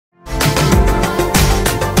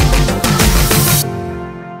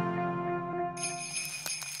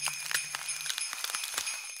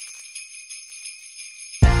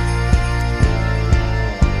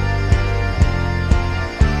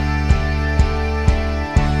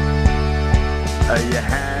Are you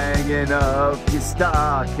hanging up your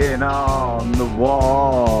stocking on the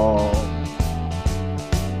wall?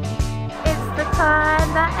 It's the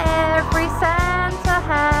time that every Santa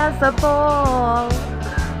has a ball.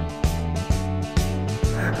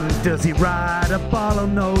 Does he ride a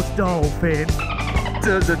bottlenose dolphin?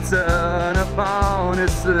 Does it turn up on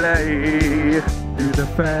his sleigh? Do the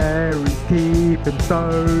fairies keep him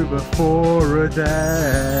sober for a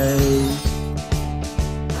day?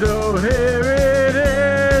 So here it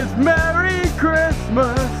is, Merry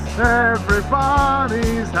Christmas,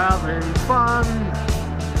 everybody's having fun.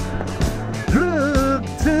 Look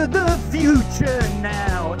to the future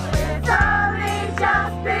now. It's only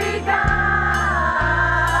just begun.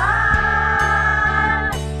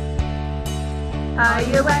 Are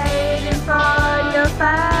you waiting for your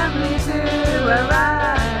family to arrive?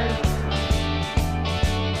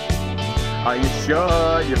 Are you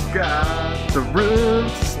sure you've got the room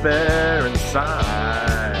to spare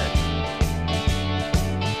inside?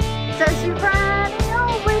 Does your granny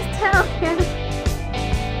always tell you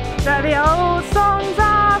that the old songs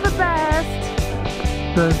are the best?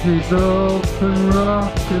 That he's up and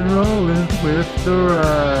rock and rolling with the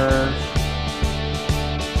rest.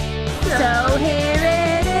 So here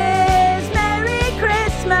it is, Merry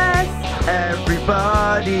Christmas.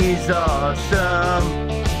 Everybody's awesome.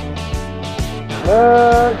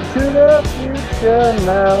 Look to the future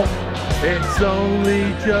now. It's only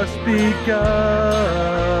just begun.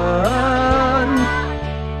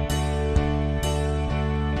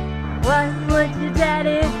 What would your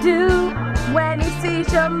daddy do when he sees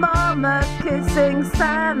your mama kissing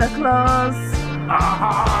Santa Claus?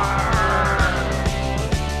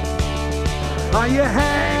 Are you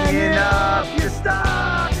hanging up your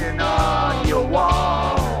stocking on your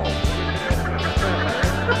wall?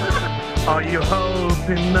 Are you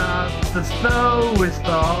hoping that the snow will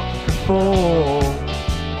start to fall?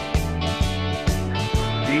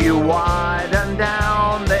 Do you widen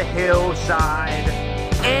down the hillside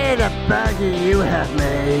in a buggy you have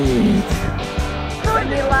made? When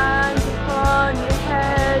he lands upon your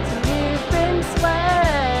head and you've been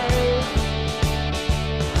swayed.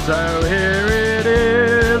 So here it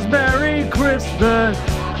is, Merry Christmas,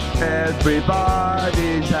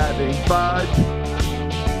 everybody's having fun.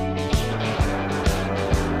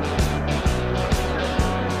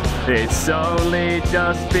 It's only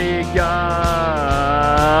just begun.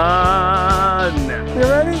 You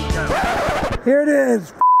ready? Here it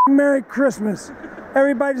is. Merry Christmas.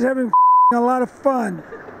 Everybody's having a lot of fun.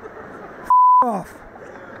 Off.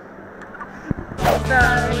 So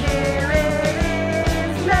here it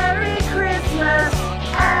is, Merry Christmas,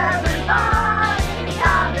 everybody's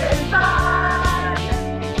having fun.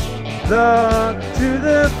 Look to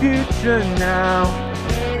the future now.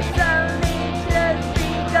 It's only just begun.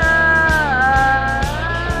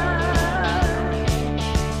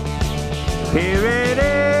 Here it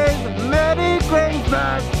is, Merry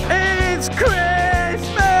Christmas. It's Christmas.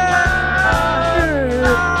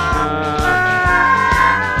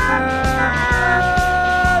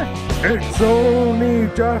 It's only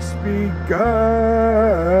just begun.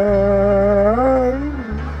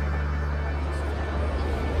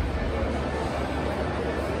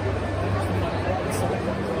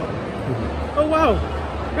 Oh wow!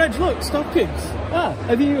 Reg, look, stockings! Ah,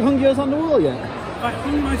 have you hung yours on the wall yet? I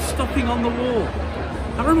hung my stocking on the wall.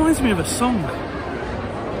 That reminds me of a song.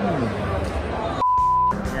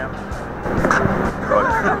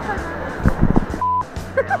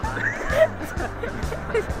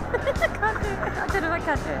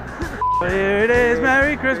 Here it is,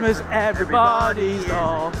 Merry Christmas, everybody's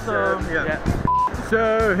awesome. Yeah.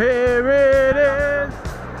 So here it is.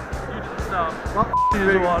 You just start. What?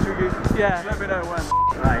 You one. Yeah. Let me know when.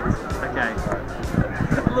 Right. Okay.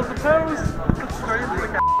 I love the pose. Straight into the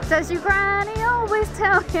camera. Does your granny always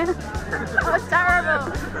tell you? That was terrible.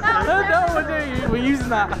 That was terrible. We're using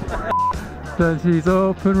that. Then she's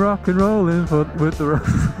up and rock and rolling with the rest.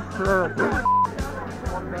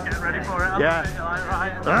 Get ready for it. Yeah.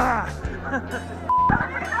 Right. Ah!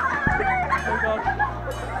 Oh god.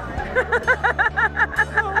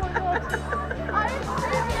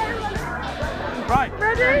 Right.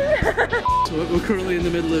 Ready? So we're currently in the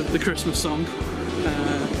middle of the Christmas song.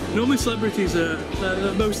 Normally celebrities are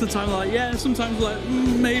most of the time like, yeah, sometimes like,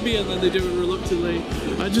 maybe, and then they do it reluctantly.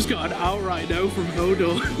 I just got an outright no from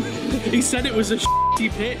Hodor. He said it was a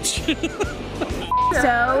shitty pitch.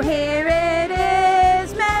 So here it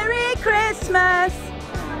is, Merry Christmas.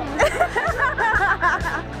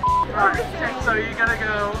 Right, so you're gonna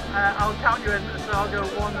go, I'll count you in, so I'll go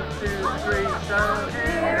 1, 2, 3, so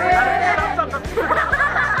here. Stop.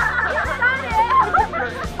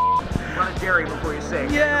 Run a Jerry before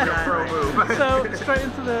straight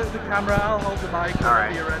into the camera. I'll hold the mic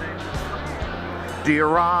whenever you're ready.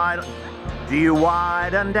 Do you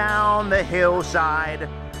widen down the hillside?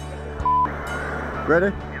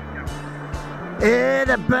 Ready? In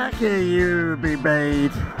the back of you be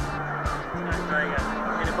made. Very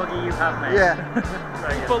good. In a buggy you have made. Yeah.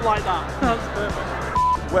 But like that. That's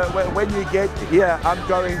perfect. When you get here, I'm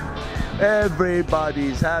going.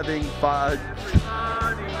 Everybody's having fudge.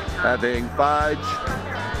 Having fudge.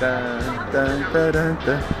 Dun, dun, dun, dun,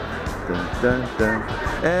 dun, dun, dun, dun.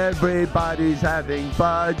 Everybody's having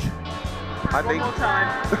fudge. I think. One more time.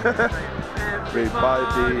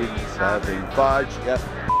 Everybody's having fudge. Yep.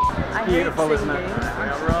 I Beautiful, hate isn't it? singing.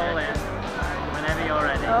 We'll roll in whenever you're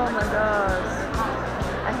ready. Oh my god.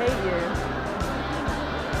 I hate you.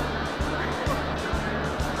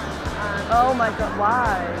 Oh my god,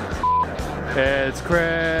 why? It's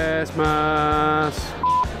Christmas.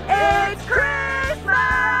 It's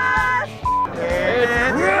Christmas!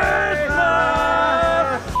 It's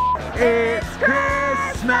Christmas! It's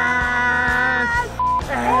Christmas!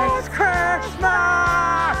 It's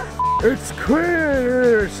Christmas! It's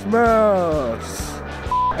Christmas!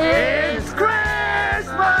 It's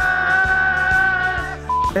Christmas!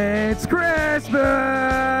 It's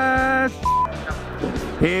Christmas!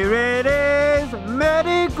 Here it is,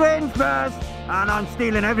 Merry Christmas! And I'm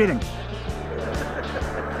stealing everything.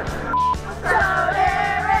 So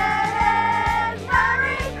here it is,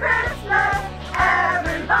 Merry Christmas,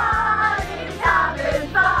 everybody's having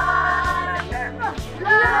fun.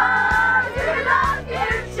 Love to the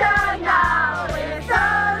future now, it's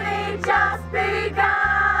only just begun.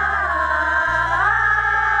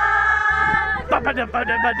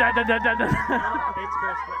 It's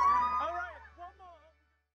Christmas.